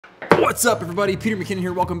What's up, everybody? Peter McKinnon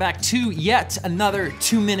here. Welcome back to yet another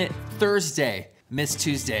 2-minute Thursday. Missed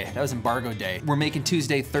Tuesday. That was embargo day. We're making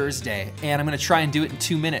Tuesday Thursday, and I'm gonna try and do it in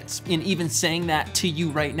 2 minutes. And even saying that to you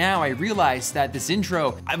right now, I realize that this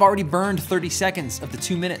intro, I've already burned 30 seconds of the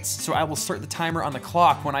 2 minutes, so I will start the timer on the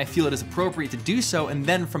clock when I feel it is appropriate to do so, and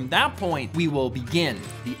then from that point, we will begin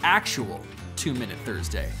the actual 2-minute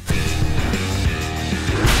Thursday.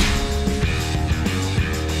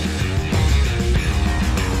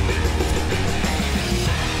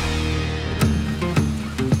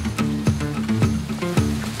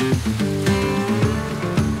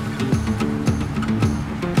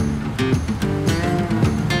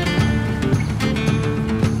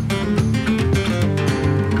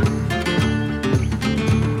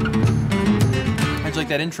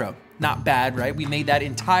 That intro. Not bad, right? We made that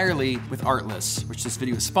entirely with Artlist, which this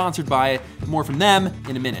video is sponsored by. More from them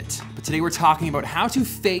in a minute. But today we're talking about how to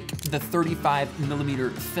fake the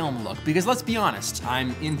 35mm film look. Because let's be honest,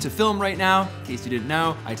 I'm into film right now. In case you didn't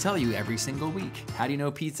know, I tell you every single week. How do you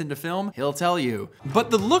know Pete's into film? He'll tell you. But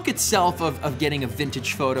the look itself of getting a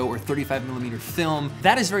vintage photo or 35mm film,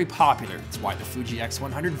 that is very popular. It's why the Fuji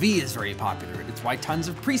X100V is very popular. It's why tons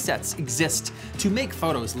of presets exist to make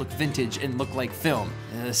photos look vintage and look like film.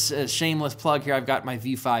 Shameless plug here, I've got my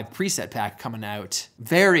V5 preset pack coming out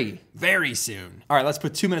very, very soon. All right, let's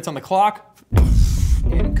put 2 minutes on the clock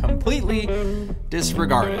and completely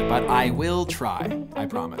disregard it, but I will try, I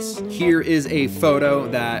promise. Here is a photo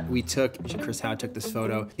that we took, Chris Howe took this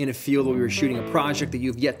photo in a field where we were shooting a project that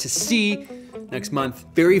you've yet to see next month.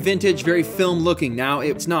 Very vintage, very film looking. Now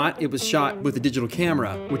it's not, it was shot with a digital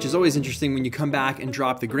camera, which is always interesting when you come back and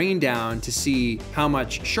drop the grain down to see how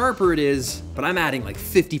much sharper it is, but I'm adding like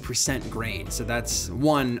 50% grain. So that's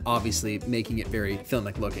one, obviously making it very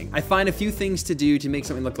filmic looking. I find a few things to do to make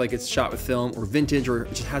something look like it's shot with film or vintage or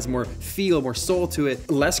just has more feel, more soul to it.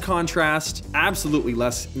 Less contrast, absolutely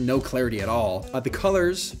less, no clarity at all. The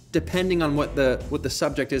colors, depending on what the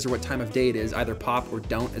subject is or what time of day it is, either pop or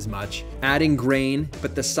don't as much. Adding grain,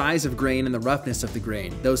 but the size of grain and the roughness of the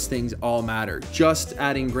grain, those things all matter. Just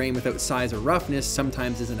adding grain without size or roughness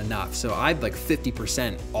sometimes isn't enough. So I'd like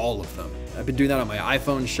 50% all of them. I've been doing that on my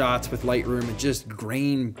iPhone shots with Lightroom and just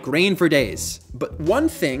grain for days. But one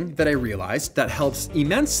thing that I realized that helps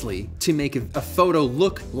immensely to make a photo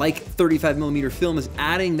look like 35mm film is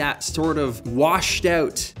adding that sort of washed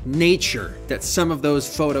out nature that some of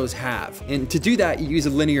those photos have. And to do that, you use a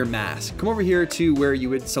linear mask. Come over here to where you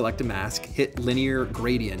would select a mask, hit linear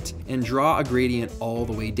gradient, and draw a gradient all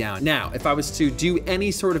the way down. Now, if I was to do any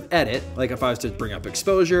sort of edit, like if I was to bring up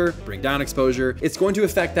exposure, bring down exposure, it's going to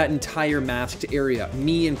affect that entire masked area,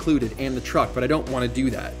 me included, and the truck, but I don't want to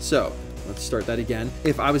do that. So let's start that again.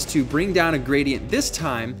 If I was to bring down a gradient this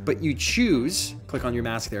time, but you choose, click on your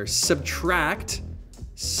mask there, subtract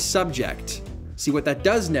subject. See, what that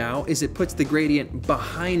does now is it puts the gradient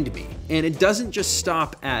behind me. And it doesn't just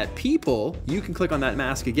stop at people. You can click on that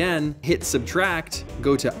mask again, hit subtract,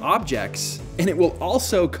 go to objects, and it will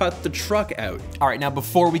also cut the truck out. All right, now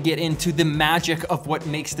before we get into the magic of what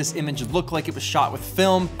makes this image look like it was shot with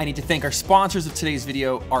film, I need to thank our sponsors of today's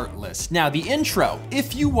video, Artlist. Now, the intro,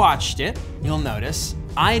 if you watched it, you'll notice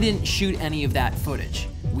I didn't shoot any of that footage.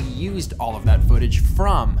 We used all of that footage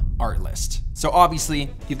from Artlist. So obviously,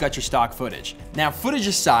 you've got your stock footage. Now, footage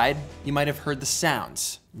aside, you might have heard the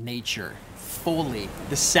sounds, nature, Foley,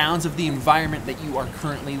 the sounds of the environment that you are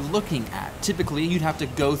currently looking at. Typically, you'd have to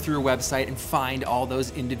go through a website and find all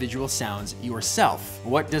those individual sounds yourself.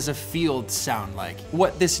 What does a field sound like?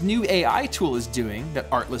 What this new AI tool is doing that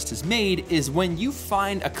Artlist has made is when you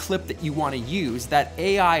find a clip that you want to use, that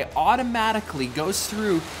AI automatically goes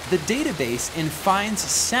through the database and finds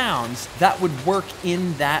sounds that would work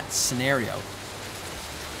in that scenario.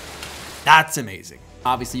 That's amazing.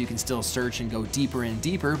 Obviously, you can still search and go deeper and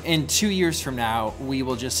deeper. And 2 years from now, we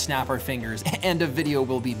will just snap our fingers and a video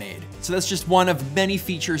will be made. So that's just one of many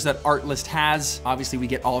features that Artlist has. Obviously, we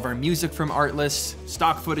get all of our music from Artlist,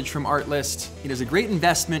 stock footage from Artlist. It is a great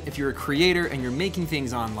investment if you're a creator and you're making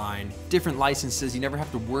things online. Different licenses, you never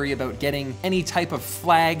have to worry about getting any type of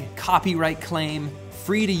flag, copyright claim.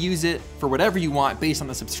 Free to use it for whatever you want based on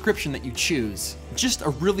the subscription that you choose. Just a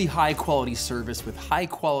really high quality service with high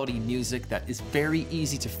quality music that is very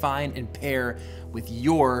easy to find and pair with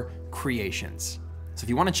your creations. So if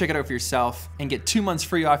you want to check it out for yourself and get 2 months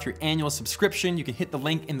free off your annual subscription, you can hit the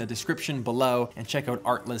link in the description below and check out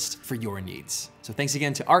Artlist for your needs. So thanks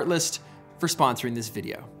again to Artlist for sponsoring this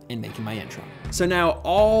video. in making my intro. So now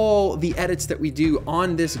all the edits that we do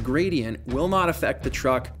on this gradient will not affect the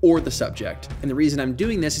truck or the subject. And the reason I'm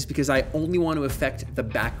doing this is because I only want to affect the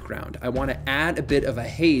background. I want to add a bit of a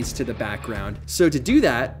haze to the background. So to do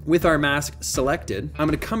that, with our mask selected, I'm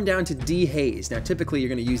going to come down to dehaze. Now, typically you're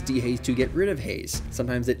going to use dehaze to get rid of haze.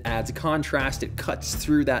 Sometimes it adds a contrast, it cuts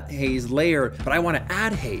through that haze layer, but I want to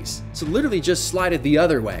add haze. So literally just slide it the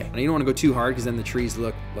other way. And you don't want to go too hard because then the trees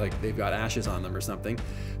look like they've got ashes on them or something.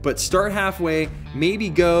 But start halfway, maybe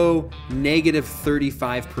go negative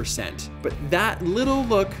 35%. But that little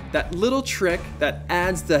look, that little trick that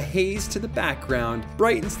adds the haze to the background,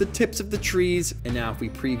 brightens the tips of the trees. And now if we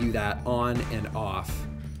preview that on and off,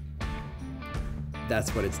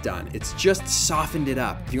 that's what it's done. It's just softened it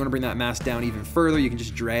up. If you want to bring that mask down even further, you can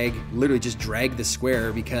just drag, literally just drag the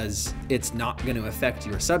square because it's not going to affect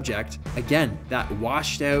your subject. Again, that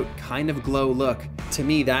washed out kind of glow look, to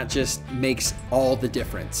me, that just makes all the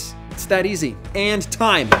difference. It's that easy. And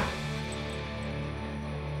time.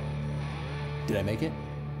 Did I make it?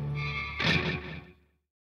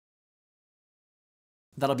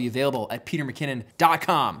 That'll be available at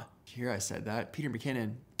petermckinnon.com. Here I said that,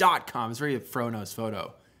 petermckinnon.com. It's very Frono's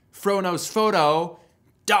Photo.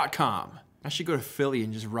 Fronosphoto.com. I should go to Philly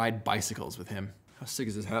and just ride bicycles with him. How sick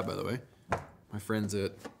is this hat, by the way? My friends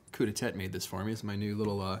at Coup de Tete made this for me. It's my new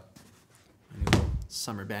little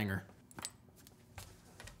summer banger.